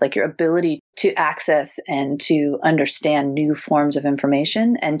understand, like your ability to access and to understand new forms of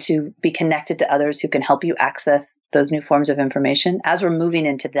information and to be connected to others who can help you access those new forms of information. As we're moving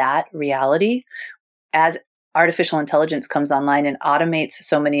into that reality, as artificial intelligence comes online and automates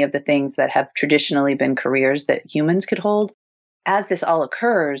so many of the things that have traditionally been careers that humans could hold, as this all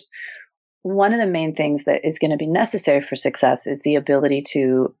occurs, one of the main things that is going to be necessary for success is the ability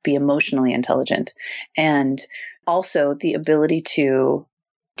to be emotionally intelligent and also the ability to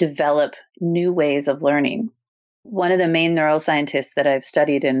develop new ways of learning. One of the main neuroscientists that I've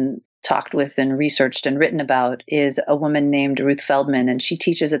studied and talked with and researched and written about is a woman named Ruth Feldman, and she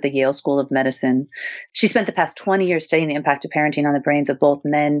teaches at the Yale School of Medicine. She spent the past 20 years studying the impact of parenting on the brains of both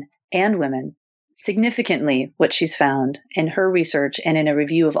men and women. Significantly, what she's found in her research and in a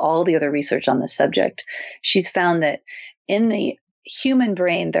review of all the other research on this subject, she's found that in the human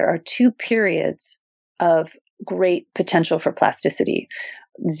brain, there are 2 periods of great potential for plasticity,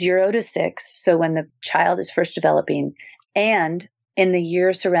 0 to 6, so when the child is first developing, and in the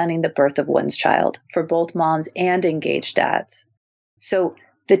years surrounding the birth of one's child for both moms and engaged dads. So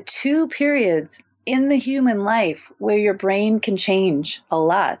the 2 periods in the human life where your brain can change a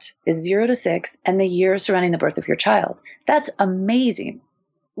lot is 0 to 6 and the years surrounding the birth of your child. That's amazing.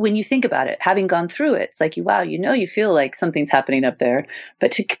 When you think about it, having gone through it, it's like, wow, you feel like something's happening up there.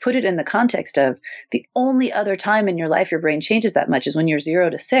 But to put it in the context of the only other time in your life your brain changes that much is when you're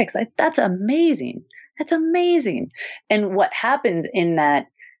 0 to 6, that's amazing. That's amazing. And what happens in that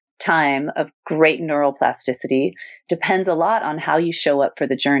time of great neuroplasticity depends a lot on how you show up for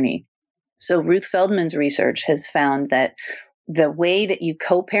the journey. So Ruth Feldman's research has found that the way that you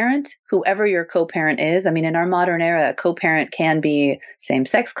co-parent, whoever your co-parent is, I mean, in our modern era, a co-parent can be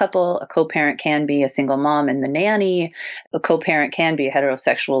same-sex couple, a co-parent can be a single mom and the nanny, a co-parent can be a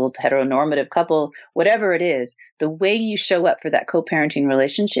heterosexual, heteronormative couple, whatever it is, the way you show up for that co-parenting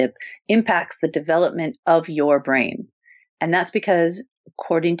relationship impacts the development of your brain. And that's because,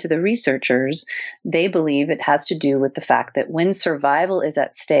 according to the researchers, they believe it has to do with the fact that when survival is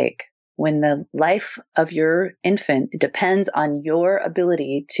at stake, when the life of your infant depends on your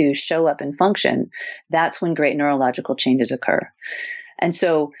ability to show up and function, that's when great neurological changes occur. And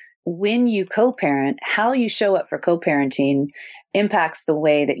so when you co-parent, how you show up for co-parenting impacts the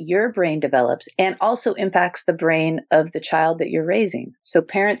way that your brain develops and also impacts the brain of the child that you're raising. So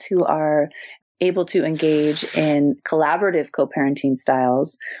parents who are able to engage in collaborative co-parenting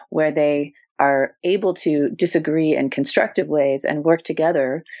styles where they are able to disagree in constructive ways and work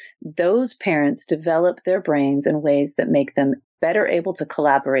together, those parents develop their brains in ways that make them better able to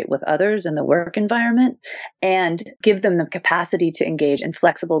collaborate with others in the work environment and give them the capacity to engage in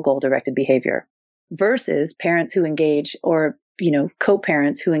flexible goal-directed behavior versus parents who engage or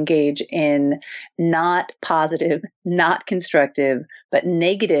co-parents who engage in not positive, not constructive, but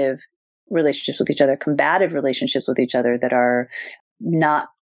negative relationships with each other, combative relationships with each other that are not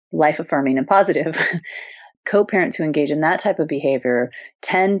life-affirming and positive. Co-parents who engage in that type of behavior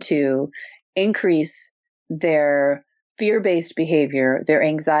tend to increase their fear-based behavior, their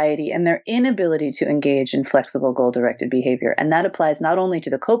anxiety, and their inability to engage in flexible goal-directed behavior. And that applies not only to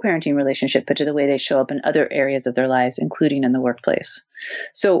the co-parenting relationship, but to the way they show up in other areas of their lives, including in the workplace.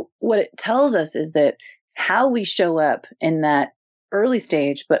 So what it tells us is that how we show up in that early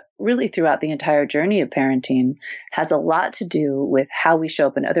stage, but really throughout the entire journey of parenting, has a lot to do with how we show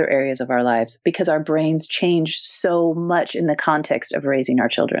up in other areas of our lives because our brains change so much in the context of raising our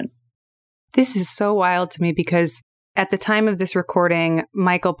children. This is so wild to me because at the time of this recording,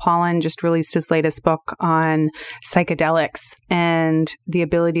 Michael Pollan just released his latest book on psychedelics and the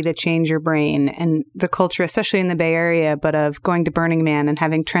ability to change your brain and the culture, especially in the Bay Area, but of going to Burning Man and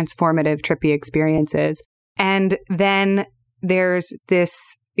having transformative, trippy experiences. And then there's this,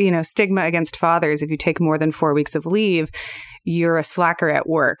 stigma against fathers. If you take more than 4 weeks of leave, you're a slacker at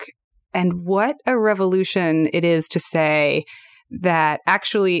work. And what a revolution it is to say that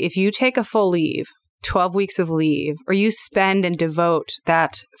actually, if you take a full leave, 12 weeks of leave, or you spend and devote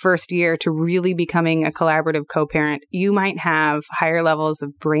that first year to really becoming a collaborative co-parent, you might have higher levels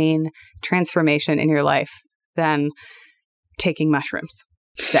of brain transformation in your life than taking mushrooms,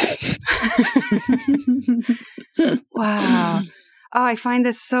 say. Wow. Oh, I find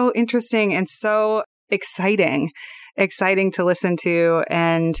this so interesting and so exciting to listen to.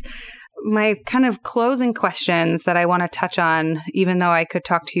 And my kind of closing questions that I want to touch on, even though I could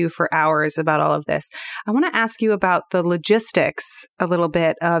talk to you for hours about all of this, I want to ask you about the logistics a little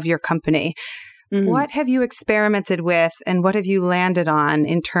bit of your company. Mm-hmm. What have you experimented with and what have you landed on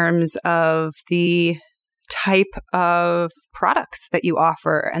in terms of the type of products that you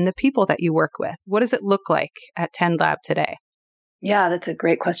offer and the people that you work with? What does it look like at TendLab today? Yeah, that's a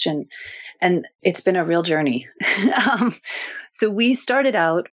great question. And it's been a real journey. So we started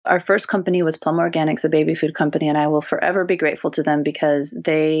out, our first company was Plum Organics, a baby food company, and I will forever be grateful to them because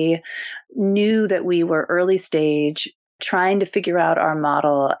they knew that we were early stage trying to figure out our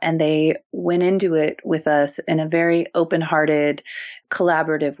model, and they went into it with us in a very open-hearted,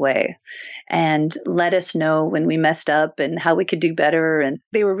 collaborative way and let us know when we messed up and how we could do better. And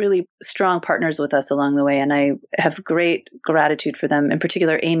they were really strong partners with us along the way. And I have great gratitude for them, in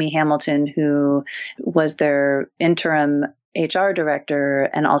particular, Amy Hamilton, who was their interim HR director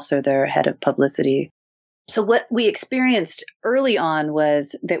and also their head of publicity. So what we experienced early on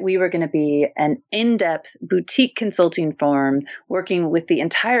was that we were going to be an in-depth boutique consulting firm working with the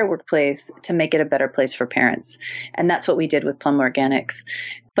entire workplace to make it a better place for parents. And that's what we did with Plum Organics.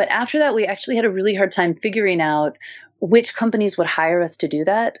 But after that, we actually had a really hard time figuring out which companies would hire us to do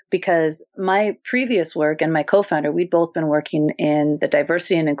that, because my previous work and my co-founder, we'd both been working in the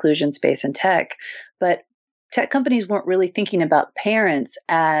diversity and inclusion space in tech, but tech companies weren't really thinking about parents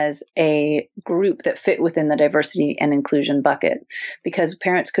as a group that fit within the diversity and inclusion bucket, because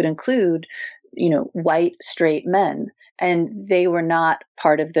parents could include, white, straight men, and they were not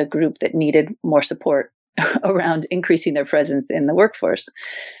part of the group that needed more support around increasing their presence in the workforce.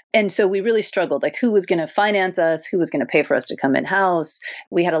 And so we really struggled, like who was going to finance us, who was going to pay for us to come in-house.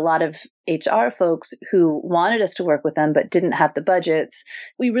 We had a lot of HR folks who wanted us to work with them, but didn't have the budgets.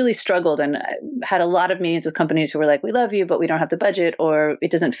 We really struggled and had a lot of meetings with companies who were like, we love you, but we don't have the budget, or it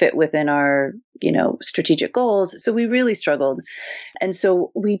doesn't fit within our, strategic goals. So we really struggled. And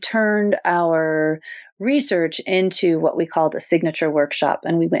so we turned our research into what we called a signature workshop.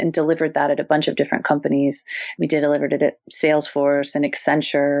 And we went and delivered that at a bunch of different companies. We delivered it at Salesforce and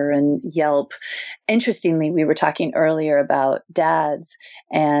Accenture and Yelp. Interestingly, we were talking earlier about dads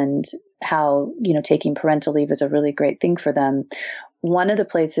and how, taking parental leave is a really great thing for them. One of the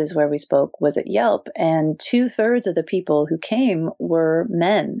places where we spoke was at Yelp, and 2/3 of the people who came were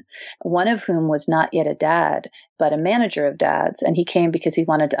men, one of whom was not yet a dad, but a manager of dads. And he came because he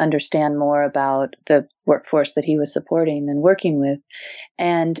wanted to understand more about the workforce that he was supporting and working with.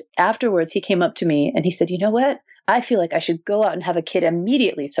 And afterwards, he came up to me and he said, you know what? I feel like I should go out and have a kid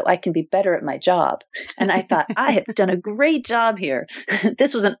immediately so I can be better at my job. And I thought, I have done a great job here.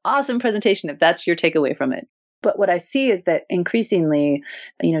 This was an awesome presentation if that's your takeaway from it. But what I see is that increasingly,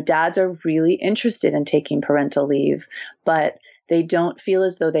 dads are really interested in taking parental leave, but they don't feel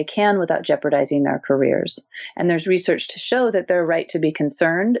as though they can without jeopardizing their careers. And there's research to show that they're right to be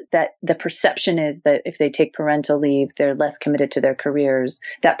concerned, that the perception is that if they take parental leave, they're less committed to their careers.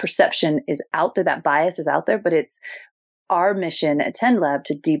 That perception is out there, that bias is out there, but it's our mission at TendLab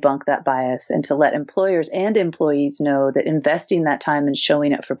to debunk that bias and to let employers and employees know that investing that time and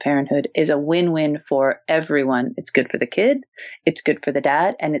showing up for parenthood is a win-win for everyone. It's good for the kid, it's good for the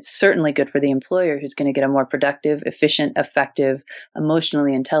dad, and it's certainly good for the employer who's going to get a more productive, efficient, effective,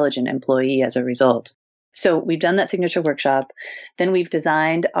 emotionally intelligent employee as a result. So we've done that signature workshop. Then we've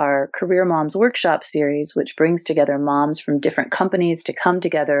designed our Career Moms Workshop series, which brings together moms from different companies to come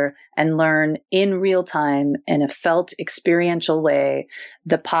together and learn in real time in a felt experiential way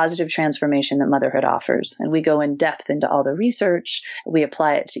the positive transformation that motherhood offers. And we go in depth into all the research. We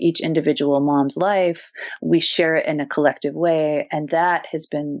apply it to each individual mom's life. We share it in a collective way. And that has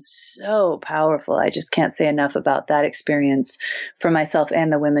been so powerful. I just can't say enough about that experience for myself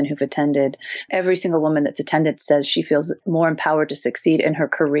and the women who've attended. Every single woman that's attended says she feels more empowered to succeed in her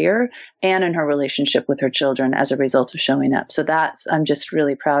career and in her relationship with her children as a result of showing up. So I'm just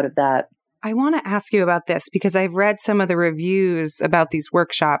really proud of that. I want to ask you about this because I've read some of the reviews about these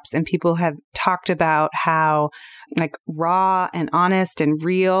workshops, and people have talked about how like raw and honest and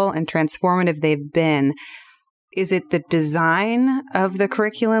real and transformative they've been. Is it the design of the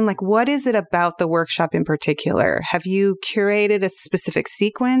curriculum? Like, what is it about the workshop in particular? Have you curated a specific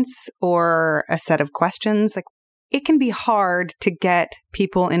sequence or a set of questions? Like, it can be hard to get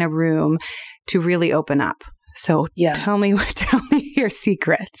people in a room to really open up. So tell me your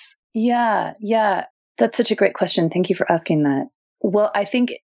secrets. Yeah. That's such a great question. Thank you for asking that. Well, I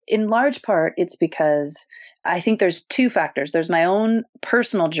think in large part, it's because I think there's two factors. There's my own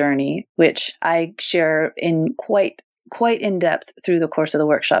personal journey, which I share in quite in depth through the course of the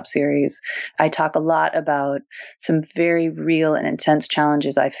workshop series. I talk a lot about some very real and intense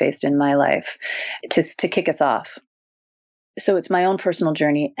challenges I faced in my life to kick us off. So it's my own personal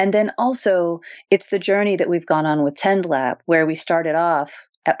journey. And then also it's the journey that we've gone on with Tend Lab, where we started off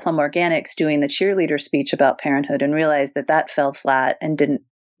at Plum Organics doing the cheerleader speech about parenthood and realized that fell flat and didn't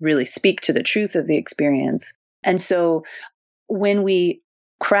really speak to the truth of the experience. And so when we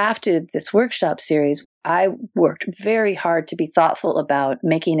crafted this workshop series, I worked very hard to be thoughtful about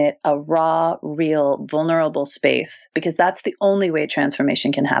making it a raw, real, vulnerable space, because that's the only way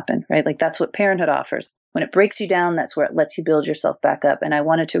transformation can happen, right? Like that's what parenthood offers. When it breaks you down, that's where it lets you build yourself back up. And I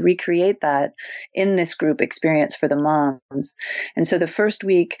wanted to recreate that in this group experience for the moms. And so the first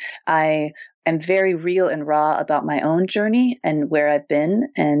week, I am very real and raw about my own journey and where I've been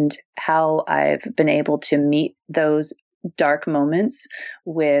and how I've been able to meet those dark moments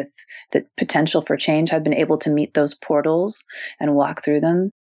with the potential for change. I've been able to meet those portals and walk through them.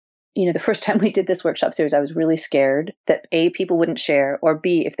 You know, the first time we did this workshop series, I was really scared that A, people wouldn't share, or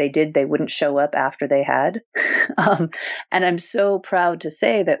B, if they did, they wouldn't show up after they had. And I'm so proud to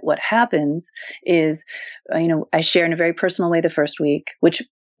say that what happens is, I share in a very personal way the first week, which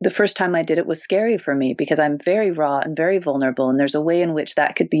the first time I did it was scary for me because I'm very raw and very vulnerable. And there's a way in which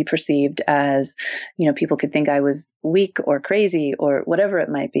that could be perceived as, people could think I was weak or crazy or whatever it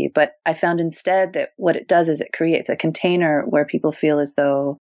might be. But I found instead that what it does is it creates a container where people feel as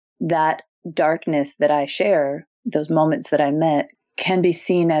though that darkness that I share, those moments that I met, can be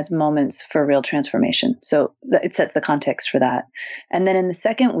seen as moments for real transformation. So it sets the context for that. And then in the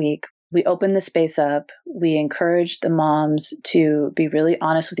second week, we open the space up. We encourage the moms to be really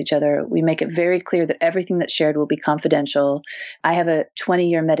honest with each other. We make it very clear that everything that's shared will be confidential. I have a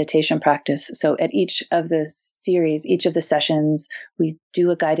 20-year meditation practice. So at each of the series, each of the sessions, we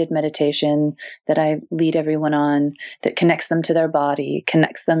do a guided meditation that I lead everyone on that connects them to their body,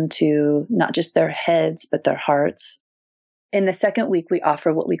 connects them to not just their heads, but their hearts. In the second week, we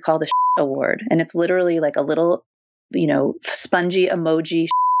offer what we call the award. And it's literally like a little, spongy emoji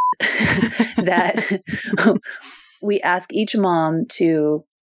that we ask each mom to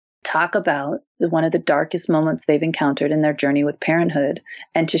talk about one of the darkest moments they've encountered in their journey with parenthood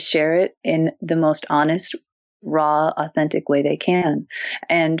and to share it in the most honest, raw, authentic way they can.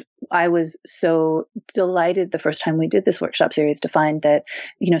 And I was so delighted the first time we did this workshop series to find that,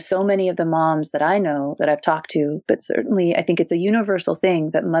 so many of the moms that I know that I've talked to, but certainly I think it's a universal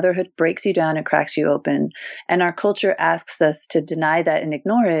thing that motherhood breaks you down and cracks you open. And our culture asks us to deny that and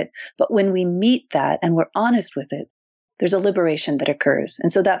ignore it. But when we meet that and we're honest with it, there's a liberation that occurs.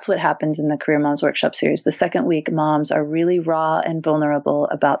 And so that's what happens in the Career Moms Workshop series. The second week, moms are really raw and vulnerable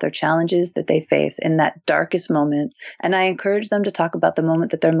about their challenges that they face in that darkest moment. And I encourage them to talk about the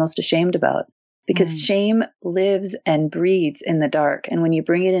moment that they're most ashamed about, because shame lives and breeds in the dark. And when you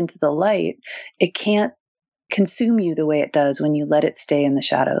bring it into the light, it can't consume you the way it does when you let it stay in the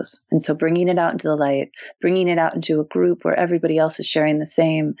shadows. And so bringing it out into the light, bringing it out into a group where everybody else is sharing the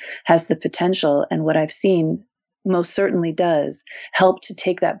same, has the potential. And what I've seen most certainly does help to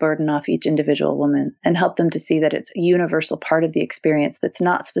take that burden off each individual woman and help them to see that it's a universal part of the experience that's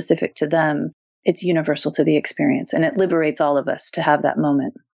not specific to them. It's universal to the experience, and it liberates all of us to have that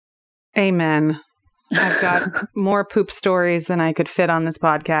moment. Amen. I've got more poop stories than I could fit on this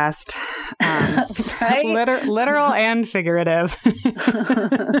podcast. Right? Literal and figurative.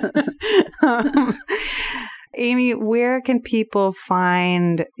 Amy, where can people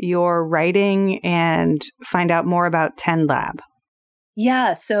find your writing and find out more about 10 Lab?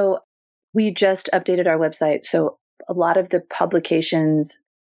 Yeah, so we just updated our website. So a lot of the publications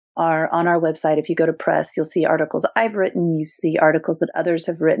are on our website. If you go to press, you'll see articles I've written, you see articles that others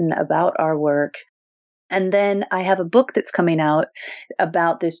have written about our work. And then I have a book that's coming out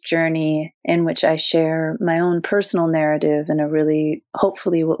about this journey in which I share my own personal narrative in a really,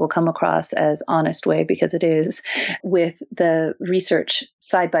 hopefully, what will come across as honest way, because it is, with the research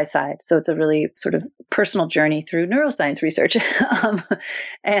side by side. So it's a really sort of personal journey through neuroscience research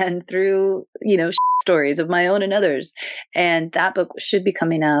and through, stories of my own and others. And that book should be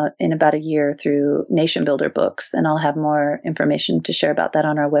coming out in about a year through Nation Builder Books. And I'll have more information to share about that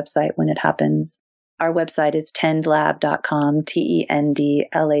on our website when it happens. Our website is tendlab.com,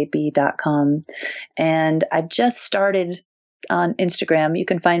 tendlab.com. And I just started on Instagram. You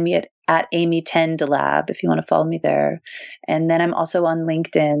can find me at Amy Tendlab if you want to follow me there. And then I'm also on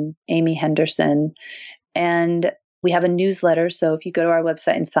LinkedIn, Amy Henderson. And we have a newsletter. So if you go to our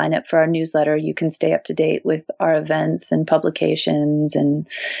website and sign up for our newsletter, you can stay up to date with our events and publications and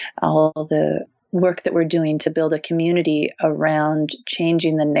all the work that we're doing to build a community around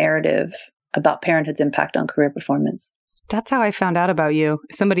changing the narrative about parenthood's impact on career performance. That's how I found out about you.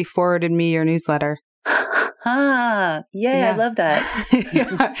 Somebody forwarded me your newsletter. Yeah. I love that.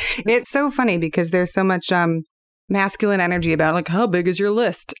 Yeah. It's so funny because there's so much masculine energy about like, how big is your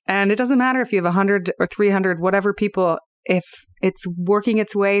list? And it doesn't matter if you have 100 or 300, whatever people, if it's working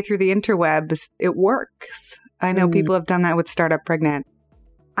its way through the interwebs, it works. I know people have done that with Startup Pregnant.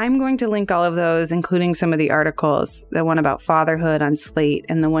 I'm going to link all of those, including some of the articles, the one about fatherhood on Slate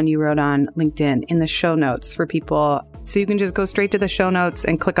and the one you wrote on LinkedIn, in the show notes for people. So you can just go straight to the show notes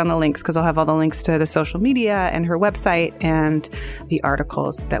and click on the links, because I'll have all the links to the social media and her website and the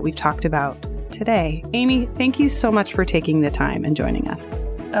articles that we've talked about today. Amy, thank you so much for taking the time and joining us.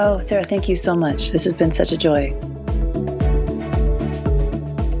 Oh, Sarah, thank you so much. This has been such a joy.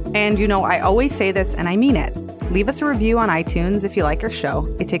 And I always say this and I mean it. Leave us a review on iTunes if you like our show.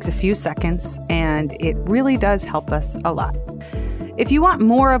 It takes a few seconds and it really does help us a lot. If you want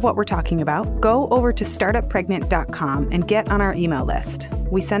more of what we're talking about, go over to startuppregnant.com and get on our email list.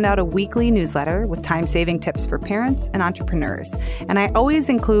 We send out a weekly newsletter with time-saving tips for parents and entrepreneurs. And I always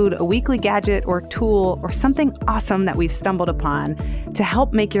include a weekly gadget or tool or something awesome that we've stumbled upon to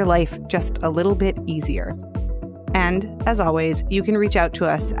help make your life just a little bit easier. And as always, you can reach out to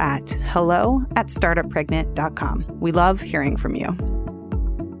us at hello@startuppregnant.com. We love hearing from you.